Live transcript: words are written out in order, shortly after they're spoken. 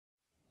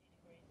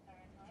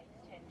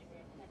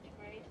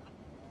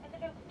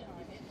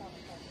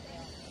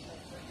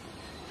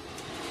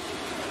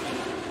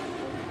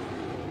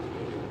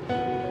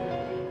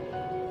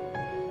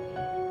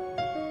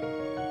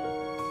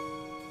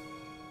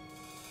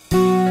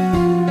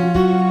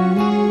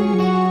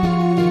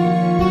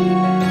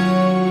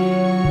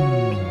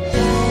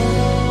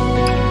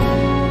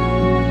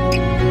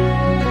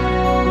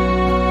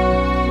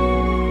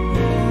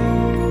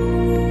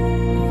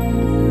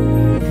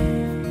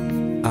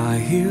I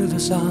hear the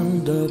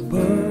sound of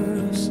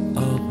birds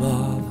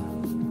above,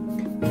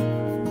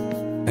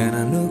 and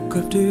I look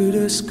up to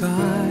the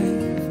sky.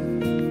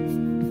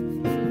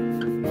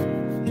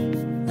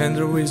 And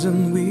the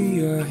reason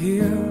we are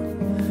here,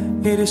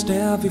 it is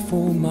there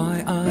before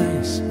my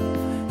eyes.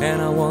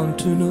 And I want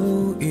to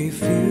know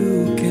if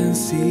you can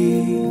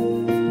see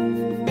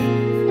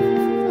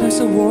there's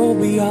a world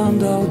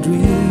beyond our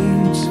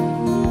dreams.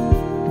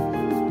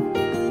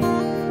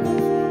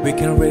 We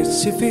can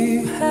reach if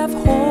we have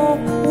hope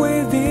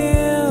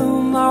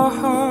within our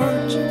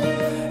hearts,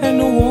 and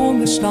no one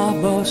will stop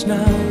us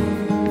now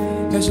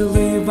as we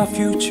live our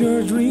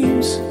future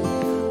dreams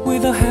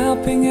with a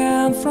helping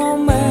hand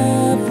from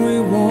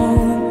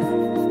everyone.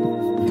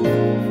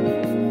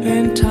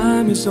 And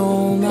time is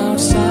on our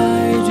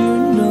side,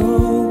 you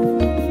know,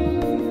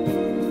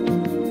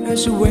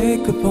 as we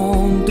wake up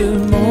on the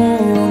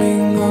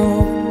morning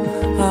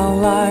of our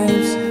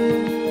lives,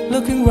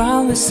 looking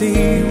round to see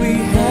we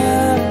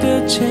have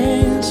the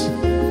chance.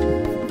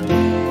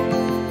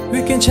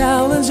 We can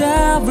challenge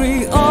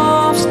every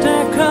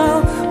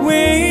obstacle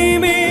we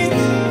meet.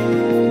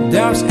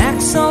 There's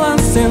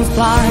excellence in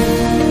flight,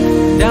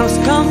 there's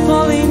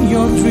comfort in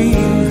your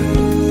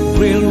dream.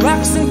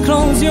 Relax and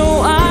close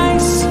your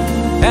eyes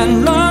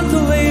and learn to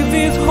live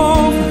with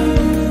hope.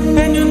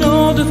 And you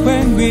know that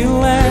when we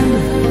land,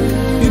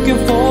 you can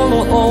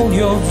follow all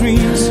your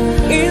dreams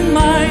in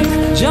mind.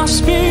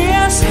 Just be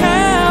as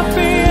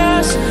happy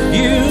as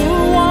you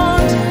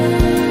want.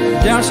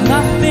 There's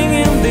nothing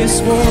in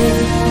this world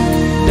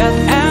that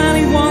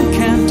anyone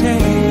can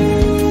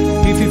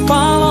take. If you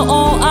follow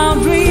all our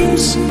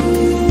dreams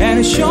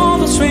and show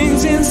the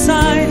strength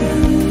inside,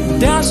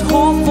 there's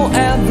hope for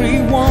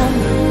everyone.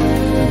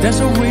 There's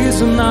a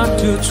reason not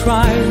to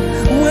try.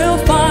 We'll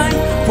fight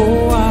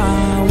for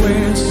our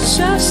wish.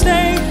 Just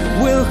say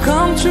will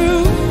come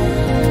true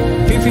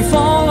if we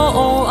follow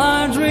all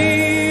our dreams.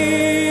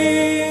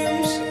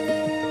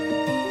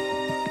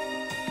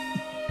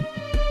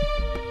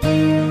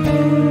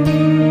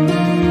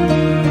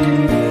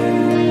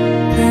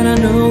 And I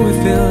know we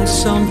feel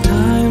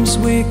sometimes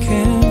we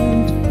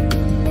can't,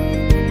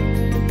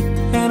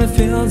 and it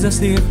feels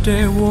as if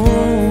the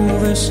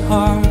world is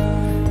hard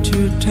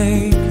to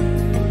take.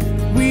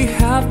 We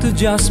have to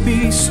just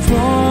be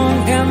strong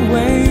and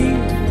wait.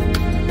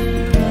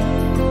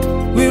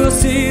 We will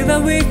see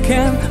that we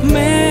can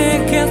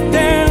make it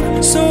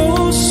there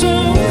so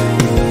soon.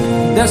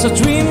 There's a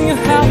dream you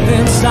have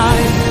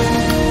inside,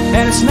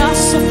 and it's not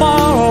so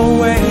far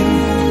away.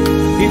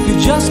 If you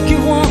just keep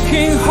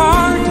working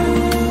hard,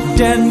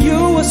 then you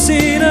will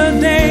see the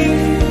day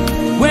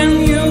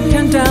when you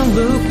can then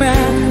look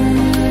back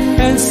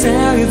and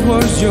say it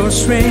was your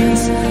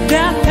strength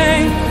that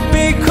paid,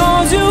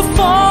 because you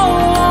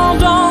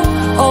followed all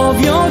of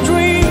your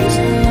dreams.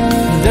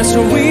 There's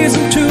no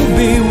reason to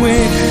be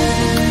weak,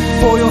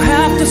 for you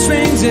have the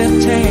strength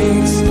it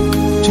takes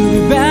to be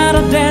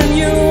better than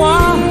you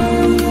are,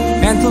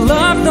 and to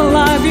love the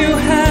life you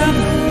have.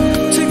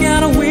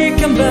 Together we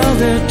can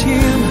build a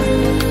team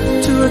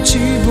to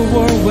achieve a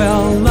world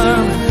well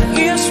learned.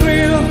 It's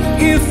real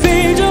if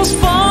we just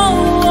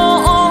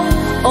follow all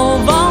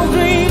of our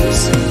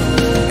dreams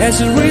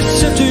as we reach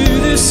to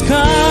the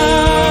sky.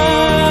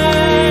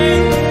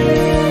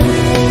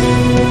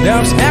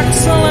 There's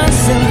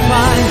excellence in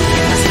flight,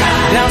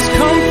 there's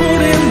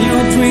comfort in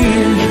your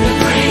dream.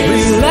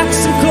 Relax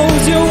and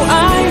close your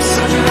eyes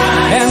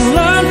and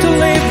learn to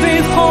live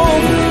with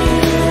hope.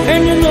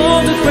 And you know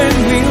that when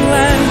we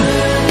land,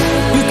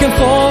 you can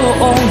follow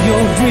all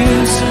your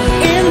dreams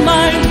in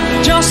mind.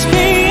 Just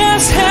be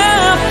as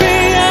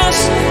happy as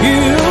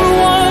you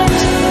want.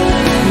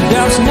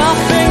 There's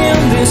nothing in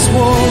this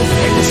world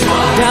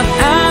that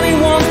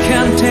anyone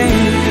can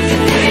take.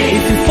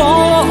 If you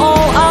follow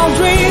all our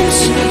dreams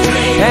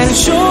and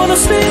show the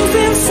things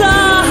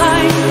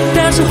inside,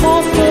 there's a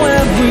hope for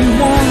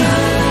everyone.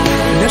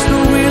 There's no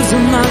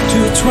reason not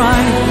to try.